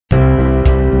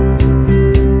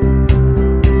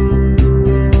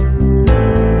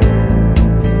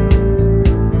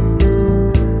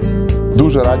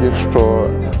Дуже раді, що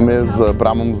ми з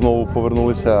Брамом знову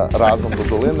повернулися разом до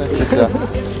долини після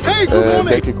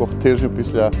декількох тижнів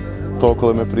після того,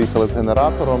 коли ми приїхали з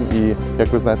генератором. І,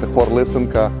 як ви знаєте, хор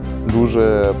Лисенка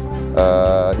дуже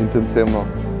інтенсивно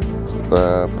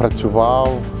працював,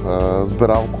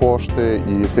 збирав кошти,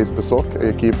 і цей список,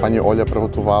 який пані Оля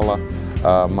приготувала,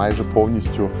 майже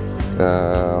повністю,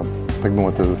 так би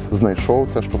мовити, знайшов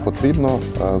це, що потрібно,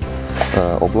 з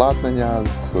обладнання,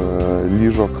 з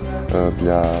ліжок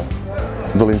для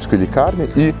Долинської лікарні.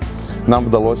 І нам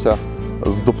вдалося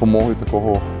з допомогою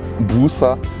такого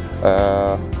буса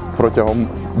протягом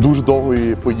дуже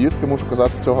довгої поїздки, мушу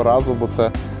казати, цього разу, бо це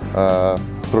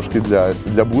трошки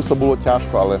для буса було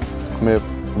тяжко, але ми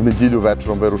в неділю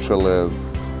вечором вирушили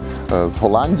з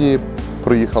Голландії,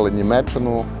 проїхали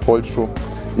Німеччину, Польщу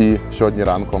і сьогодні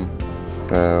ранком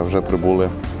вже прибули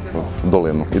в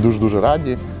долину. І дуже-дуже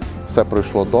раді, все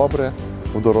пройшло добре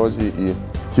в дорозі і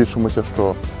тішимося,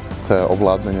 що це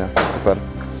обладнання тепер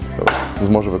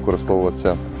зможе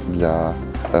використовуватися для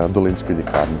Долинської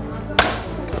лікарні.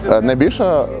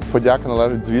 Найбільша подяка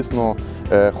належить, звісно,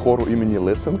 хору імені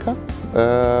Лисенка,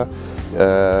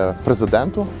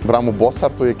 президенту Браму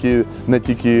Боссарту, який не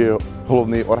тільки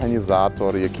головний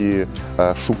організатор, який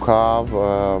шукав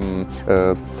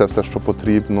це все, що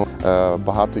потрібно.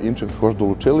 Багато інших також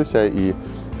долучилися і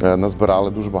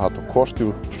назбирали дуже багато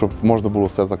коштів, щоб можна було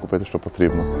все закупити, що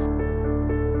потрібно.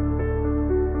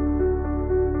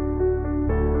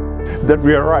 That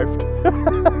we arrived.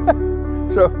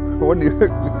 So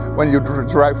when you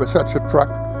drive with such a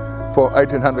truck for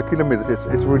 1800 kilometers,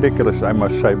 it's ridiculous, I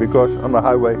must say, because on the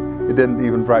highway it didn't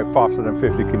even drive faster than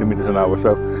 50 kilometers an hour.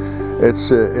 So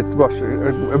it was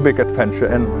a big adventure,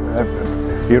 and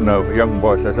you know, young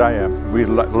boys as I am, we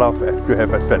love to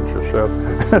have adventures. So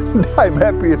I'm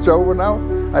happy it's over now.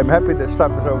 I'm happy that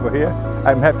stuff is over here.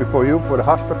 I'm happy for you, for the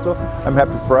hospital. I'm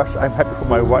happy for us. I'm happy for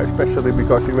my wife, especially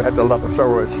because she had a lot of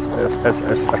sorrow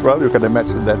as well. You can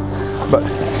imagine that. But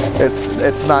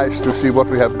it's nice to see what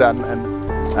we have done, and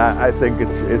I think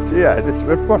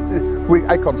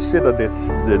I consider this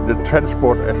the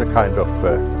transport as a kind of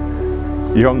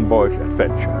young boys'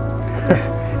 adventure.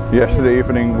 Yesterday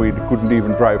evening we couldn't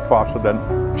even drive faster than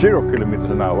 0 kilometers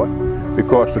an hour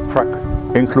because the truck,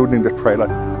 including the trailer,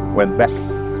 went back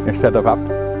instead of up.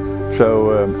 So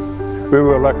we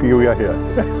were lucky we are here.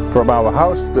 From our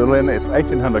house to Lynn is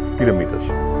 1800 kilometers.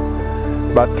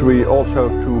 But we also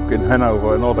took in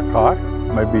Hanover another car.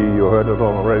 Maybe you heard it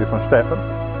already from Stefan.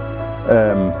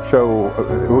 So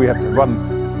we had one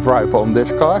driver on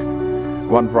this car,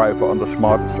 one driver on the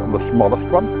smallest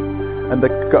one. And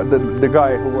the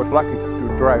guy who was lucky to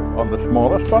drive on the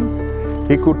smallest one,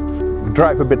 he could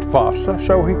drive a bit faster,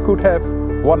 so he could have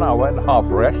 1 hour and a half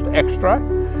rest extra.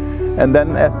 And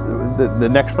then the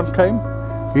next one came,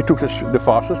 he took the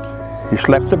fastest, he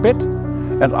slept a bit,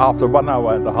 and after 1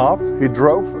 hour and a half, he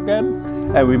drove again,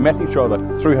 and we met each other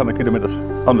 300 kilometers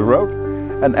on the road,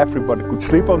 and everybody could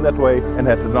sleep on that way and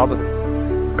had another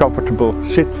comfortable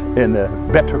sit in a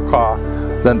better car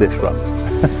than this one.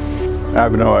 I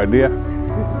have no idea.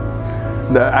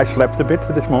 I slept a bit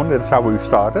this morning, that's how we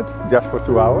started, just for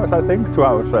 2 hours I think, 2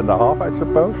 hours and a half I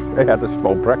suppose. I had a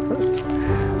small breakfast,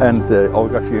 and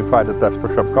Olga, she invited us for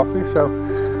some coffee, so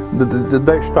the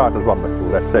day started wonderful,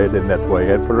 let's say it in that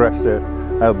way. And for the rest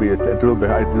it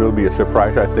will be a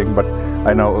surprise I think, but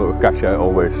I know Kasia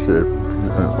always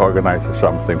organizes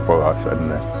something for us,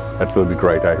 and that will be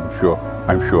great,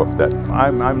 I'm sure of that.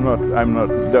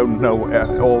 Don't know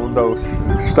all those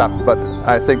stuff, but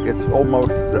I think it's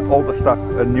almost all the stuff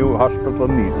a new hospital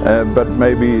needs. But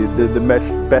maybe the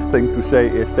best thing to say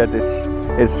is that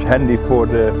it's handy for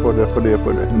the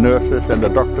nurses and the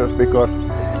doctors, because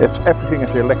everything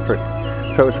is electric,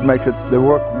 so it makes the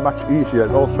work much easier.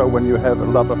 And also when you have a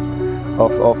lot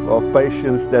of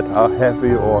patients that are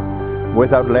heavy or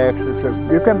without legs,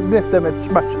 you can lift them, it's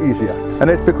much easier. And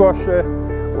it's because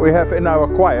we have in our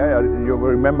choir, you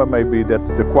remember maybe that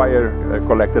the choir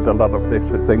collected a lot of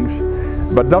these things,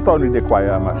 but not only the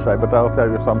choir I must say, but I'll tell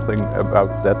you something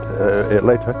about that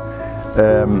later.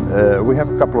 We have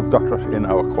a couple of doctors in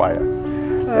our choir,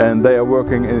 and they are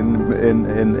working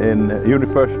in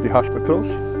university hospitals,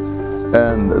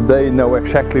 and they know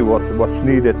exactly what's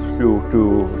needed to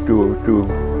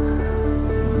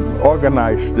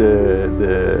organize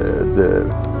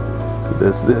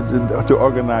to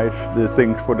organize the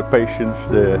things for the patients,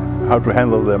 how to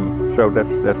handle them. So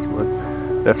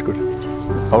that's good.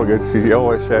 Olga, she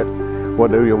always said,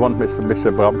 "What do you want,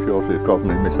 Mr. Bram?" She also called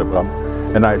me Mr. Bram,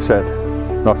 and I said,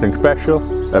 "Nothing special,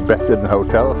 a bed in a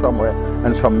hotel somewhere,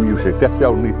 and some music. That's the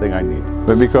only thing I need.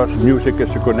 But because music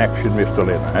is a connection with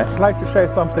Dolinne. I'd like to say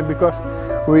something because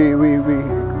we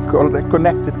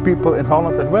connected people in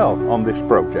Holland as well on this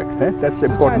project. That's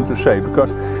important to say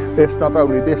because it's not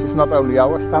only this is not only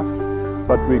our stuff,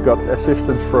 but we got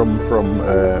assistance from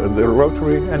the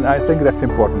Rotary, and I think that's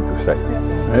important to say.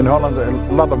 In Holland,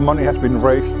 a lot of money has been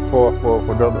raised for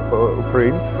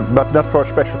Ukraine, but not for a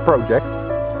special project.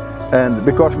 And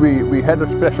because we had a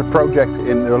special project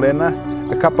in Dolinne,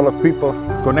 a couple of people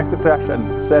connected us and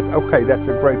said, "Okay, that's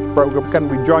a great program. Can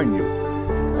we join you?"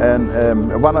 And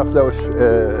one of those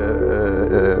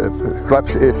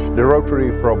clubs is the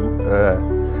Rotary from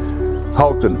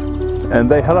Houten, and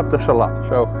they helped us a lot.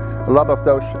 So a lot of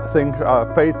those things are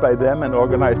paid by them and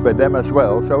organized by them as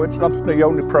well. So it's not the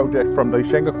only project from the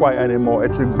Singer Choir anymore,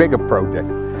 it's a bigger project.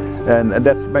 And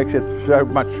that makes it so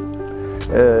much,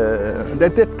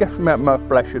 that it gives me more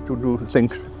pleasure to do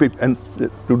things and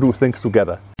to do things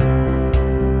together.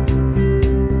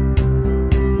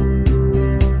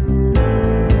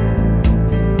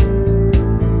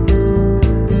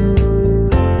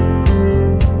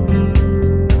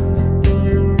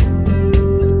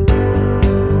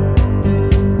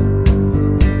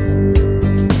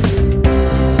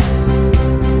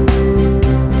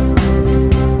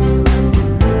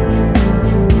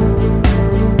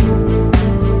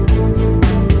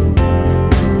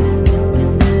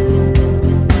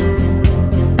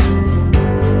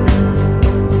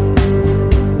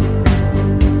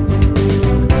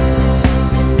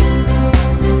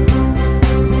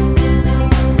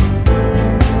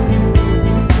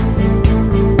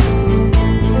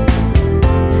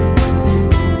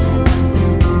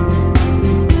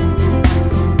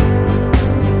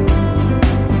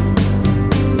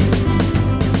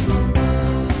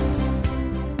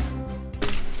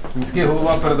 Міський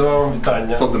голова передавав вам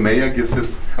вітання. So the mayor gives his...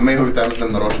 А ми його вітаємо з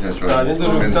днем народження. Так, він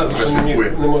дуже вітався, що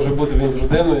не може бути він з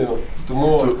родиною, тому...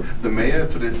 So the mayor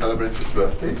today celebrates his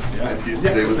birthday, and he's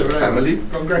today with his family,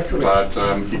 but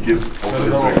he gives also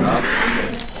his regards.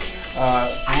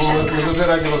 Ми дуже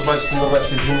раді вас бачити на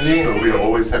нашій землі. So we are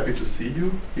always happy to see you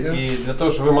here. І для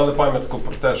того, щоб ви мали пам'ятку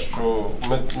про те, що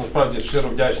ми насправді щиро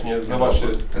вдячні за ваші...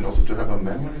 And also to have a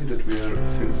memory that we are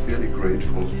sincerely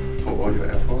grateful for all your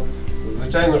efforts.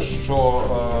 Звичайно, що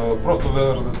просто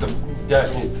виразити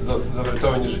вдячність за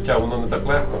врятовані життя, воно не так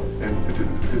легко. And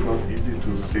it is not easy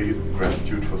to say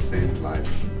gratitude for saved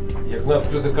lives. Як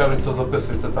нас люди кажуть, то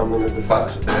записується там на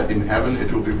небесах. But in heaven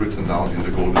it will be written down in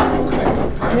the golden book.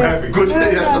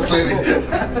 Good, я щасливий.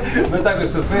 Ми також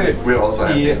щасливі. We are also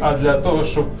happy. А для того,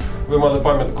 щоб ви мали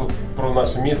пам'ятку про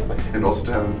наше місто. And also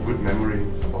to have a good memory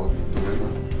about Dolinne.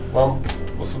 Вам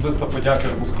особиста подяка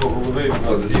від міського голови від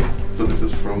нас всіх. So this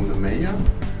is from the mayor.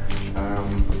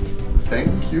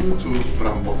 Thank you to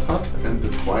Bram Bossart and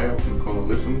the choir from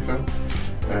Kornelisenka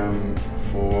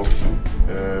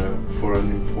for an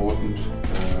important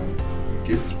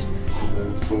gift to the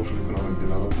social economic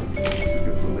development of the city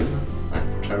of Dolinne.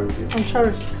 Charity. On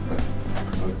charity.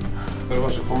 Тепер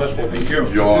ваше помешкання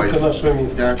підтримка нашого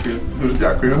міста. Дякую. Дуже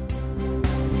дякую.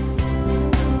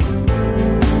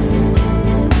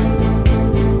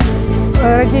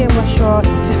 Радіємо, що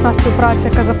тісна співпраця,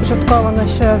 яка започаткована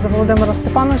ще за Володимира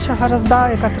Степановича Гаразда,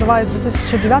 яка триває з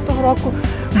 2009 року,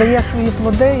 дає свої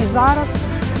плоди і зараз.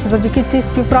 Завдяки цій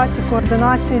співпраці,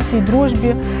 координації, цій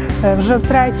дружбі вже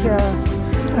втретє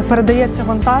передається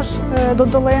вантаж до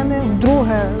Долини.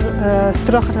 Вдруге з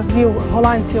 3 разів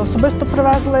голландці особисто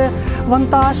привезли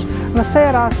вантаж. На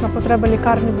цей раз на потреби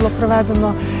лікарні було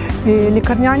привезено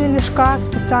лікарняні ліжка,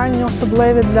 спеціальні,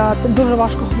 особливі для дуже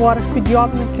важкохворих,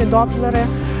 підйомники, доплери,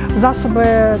 засоби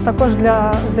також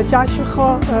для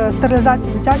дитячого,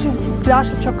 стерилізації дитячих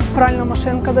пляшечок, пральна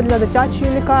машинка для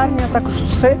дитячої лікарні, а також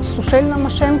сушильна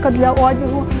машинка для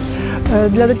одягу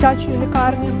для дитячої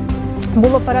лікарні.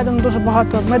 Було передано дуже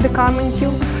багато медикаментів,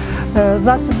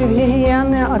 засобів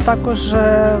гігієни, а також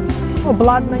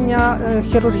обладнання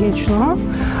хірургічного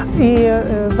і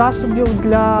засобів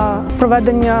для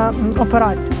проведення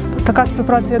операцій. Така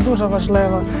співпраця є дуже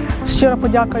важлива. Щира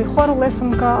подяка і хору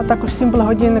Лисенка, а також всім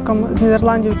благодійникам з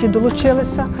Нідерландів, які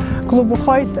долучилися, клубу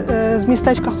Хойт, з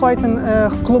містечка Хойтен,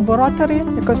 клубу Ротарі,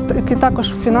 які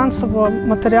також фінансово,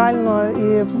 матеріально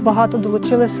і багато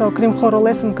долучилися, окрім хору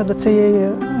Лисенка,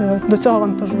 до цього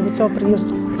вантажу, до цього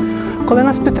приїзду. Коли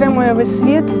нас підтримує весь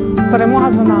світ,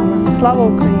 перемога за нами. Слава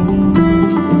Україні!